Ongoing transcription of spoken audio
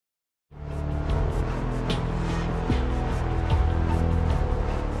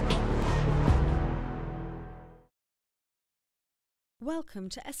Welcome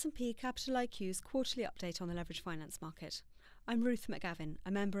to S&P Capital IQ's quarterly update on the leveraged finance market. I'm Ruth McGavin,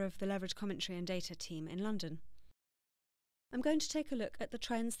 a member of the Leveraged Commentary and Data team in London. I'm going to take a look at the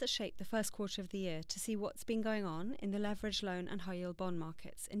trends that shape the first quarter of the year to see what's been going on in the leveraged loan and high-yield bond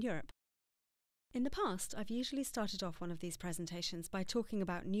markets in Europe. In the past, I've usually started off one of these presentations by talking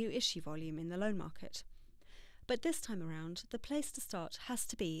about new issue volume in the loan market. But this time around, the place to start has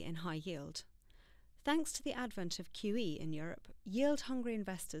to be in high yield. Thanks to the advent of QE in Europe, yield-hungry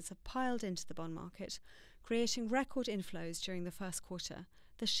investors have piled into the bond market, creating record inflows during the first quarter,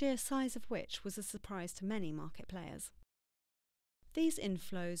 the sheer size of which was a surprise to many market players. These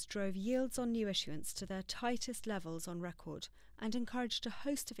inflows drove yields on new issuance to their tightest levels on record and encouraged a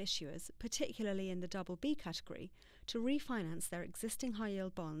host of issuers, particularly in the BB category, to refinance their existing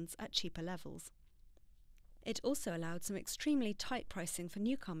high-yield bonds at cheaper levels. It also allowed some extremely tight pricing for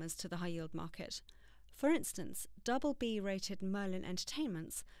newcomers to the high-yield market. For instance, BB-rated Merlin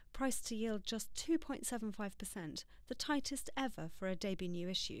Entertainments priced to yield just 2.75%, the tightest ever for a debut new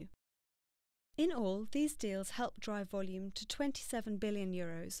issue. In all, these deals helped drive volume to €27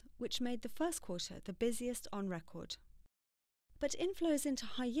 billion, which made the first quarter the busiest on record. But inflows into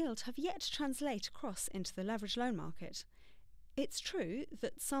high yield have yet to translate across into the leveraged loan market. It's true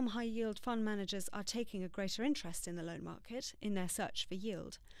that some high-yield fund managers are taking a greater interest in the loan market in their search for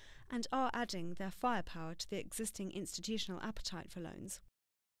yield, and are adding their firepower to the existing institutional appetite for loans.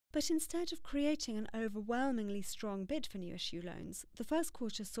 But instead of creating an overwhelmingly strong bid for new issue loans, the first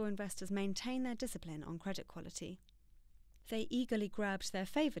quarter saw investors maintain their discipline on credit quality. They eagerly grabbed their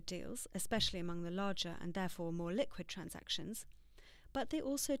favoured deals, especially among the larger and therefore more liquid transactions, but they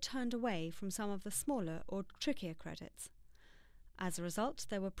also turned away from some of the smaller or trickier credits. As a result,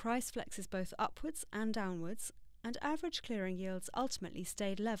 there were price flexes both upwards and downwards, and average clearing yields ultimately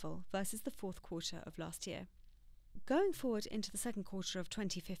stayed level versus the fourth quarter of last year. Going forward into the second quarter of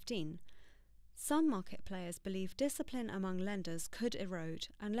 2015, some market players believe discipline among lenders could erode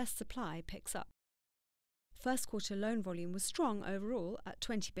unless supply picks up. First quarter loan volume was strong overall at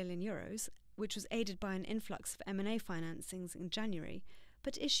 €20 billion, which was aided by an influx of M&A financings in January,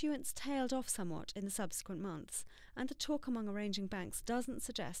 but issuance tailed off somewhat in the subsequent months, and the talk among arranging banks doesn't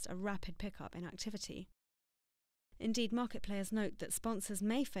suggest a rapid pickup in activity. Indeed, market players note that sponsors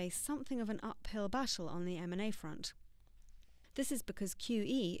may face something of an uphill battle on the M&A front. This is because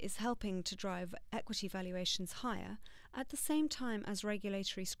QE is helping to drive equity valuations higher at the same time as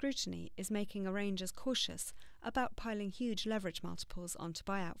regulatory scrutiny is making arrangers cautious about piling huge leverage multiples onto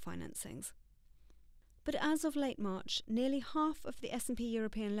buyout financings. But as of late March, nearly half of the S&P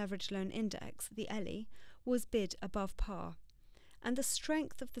European Leveraged Loan Index, the ELI, was bid above par, and the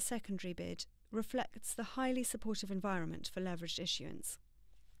strength of the secondary bid reflects the highly supportive environment for leveraged issuance.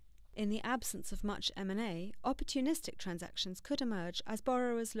 In the absence of much M&A, opportunistic transactions could emerge as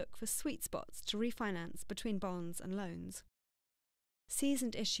borrowers look for sweet spots to refinance between bonds and loans.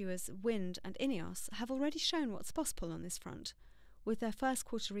 Seasoned issuers Wind and Ineos have already shown what's possible on this front, with their first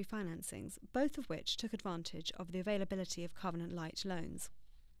quarter refinancings, both of which took advantage of the availability of covenant-light loans.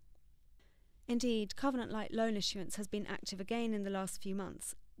 Indeed, covenant-light loan issuance has been active again in the last few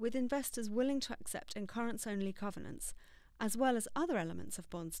months, with investors willing to accept incurrence-only covenants, as well as other elements of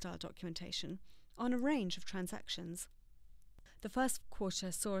bond-style documentation, on a range of transactions. The first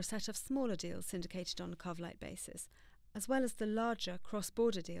quarter saw a set of smaller deals syndicated on a cov-light basis, as well as the larger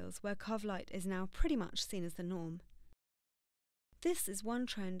cross-border deals where cov-light is now pretty much seen as the norm. This is one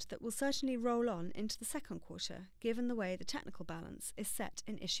trend that will certainly roll on into the second quarter, given the way the technical balance is set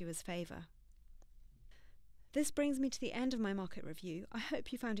in issuers' favour. This brings me to the end of my market review. I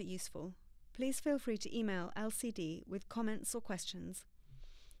hope you found it useful. Please feel free to email LCD with comments or questions.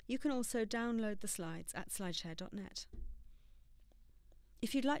 You can also download the slides at slideshare.net.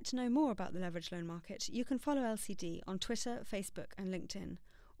 If you'd like to know more about the leveraged loan market, you can follow LCD on Twitter, Facebook and LinkedIn,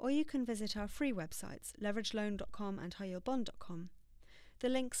 or you can visit our free websites, leveragedloan.com and highyieldbond.com. The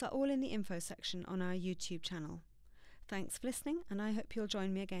links are all in the info section on our YouTube channel. Thanks for listening, and I hope you'll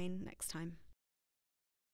join me again next time.